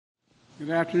Good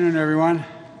afternoon, everyone.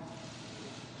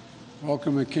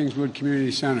 Welcome to Kingswood Community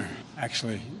Center.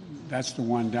 Actually, that's the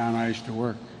one down I used to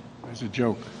work. As a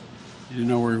joke. You didn't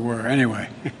know where we were. Anyway,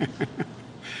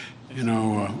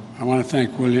 I want to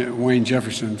thank Wayne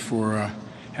Jefferson for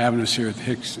having us here at the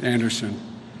Hicks Anderson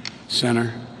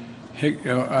Center.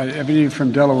 Everybody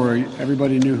from Delaware,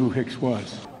 everybody knew who Hicks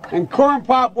was. And Corn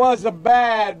Pop was a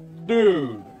bad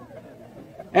dude.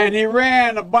 And he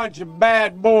ran a bunch of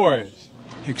bad boys.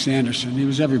 Hicks Anderson, he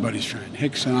was everybody's friend.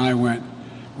 Hicks and I went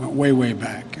way, way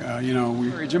back.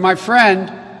 My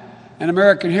friend, an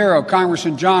American hero,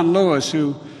 Congressman John Lewis,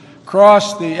 who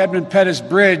crossed the Edmund Pettus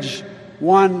Bridge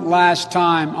one last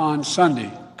time on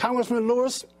Sunday. Congressman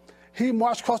Lewis, he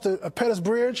marched across the Pettus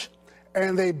Bridge,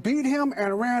 and they beat him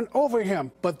and ran over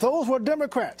him. But those were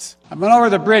Democrats. I've been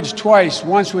over the bridge twice,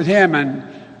 once with him, and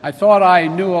I thought I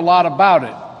knew a lot about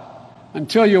it.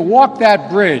 Until you walk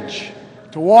that bridge,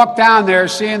 to walk down there,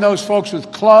 seeing those folks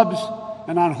with clubs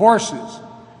and on horses,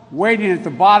 waiting at the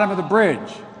bottom of the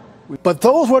bridge. But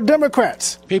those were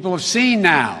Democrats. People have seen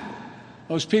now.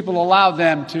 Those people allowed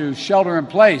them to shelter in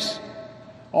place.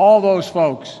 All those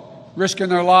folks risking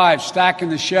their lives, stacking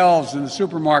the shelves in the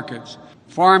supermarkets,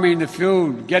 farming the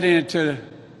food, getting it to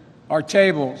our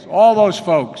tables. All those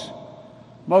folks,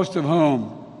 most of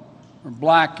whom are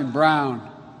black and brown.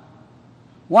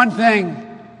 One thing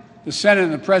the Senate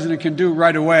and the President can do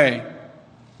right away,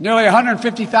 nearly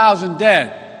 150,000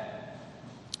 dead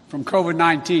from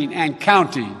COVID-19 and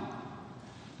counting.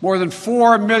 More than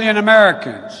 4 million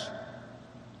Americans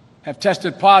have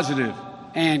tested positive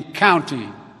and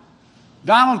counting.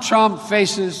 Donald Trump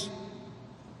faces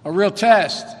a real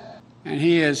test, and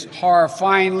he is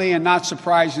horrifyingly and not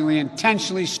surprisingly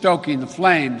intentionally stoking the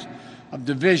flames of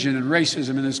division and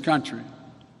racism in this country.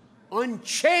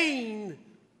 Unchain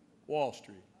Wall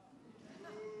Street.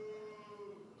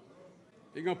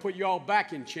 They're going to put you all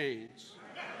back in chains.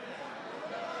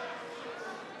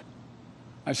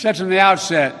 I said from the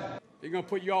outset, they're going to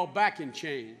put you all back in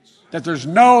chains, that there's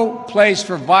no place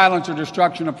for violence or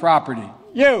destruction of property.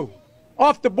 You,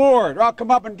 off the board, or I'll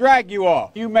come up and drag you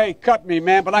off. You may cut me,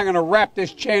 man, but I'm going to wrap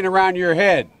this chain around your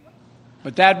head.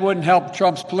 But that wouldn't help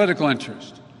Trump's political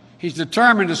interest. He's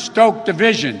determined to stoke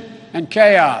division and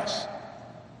chaos.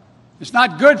 It's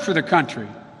not good for the country.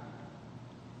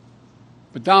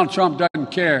 But Donald Trump doesn't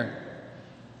care.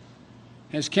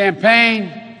 His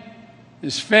campaign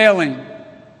is failing,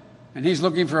 and he's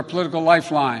looking for a political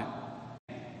lifeline.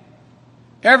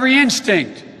 Every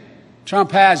instinct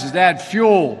Trump has is to add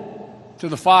fuel to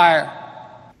the fire.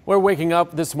 We're waking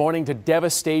up this morning to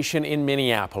devastation in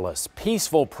Minneapolis.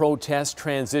 Peaceful protests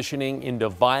transitioning into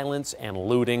violence and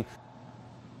looting.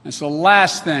 It's the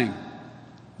last thing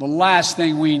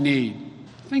we need.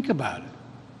 Think about it.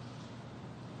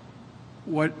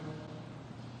 What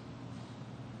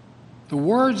the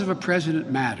words of a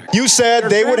president matter. You said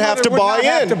they would have to buy in.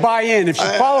 Have to buy in. If she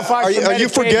qualifies for Medicaid, are you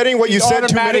forgetting what you said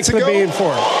 2 minutes ago? Be in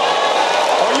for it.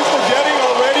 Are you forgetting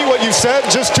already what you said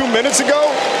just 2 minutes ago?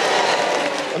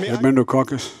 You ever been to a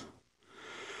caucus?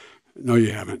 No,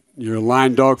 you haven't. You're a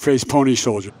lying, dog-faced pony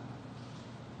soldier.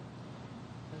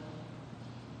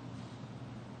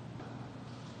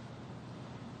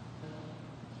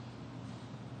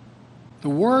 The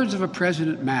words of a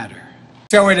president matter.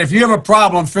 So if you have a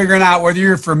problem figuring out whether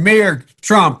you're for me or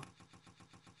Trump,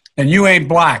 then you ain't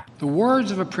black. The words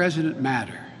of a president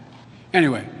matter.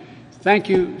 Anyway, thank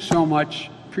you so much.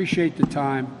 Appreciate the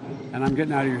time, and I'm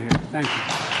getting out of your hair. Thank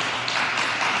you.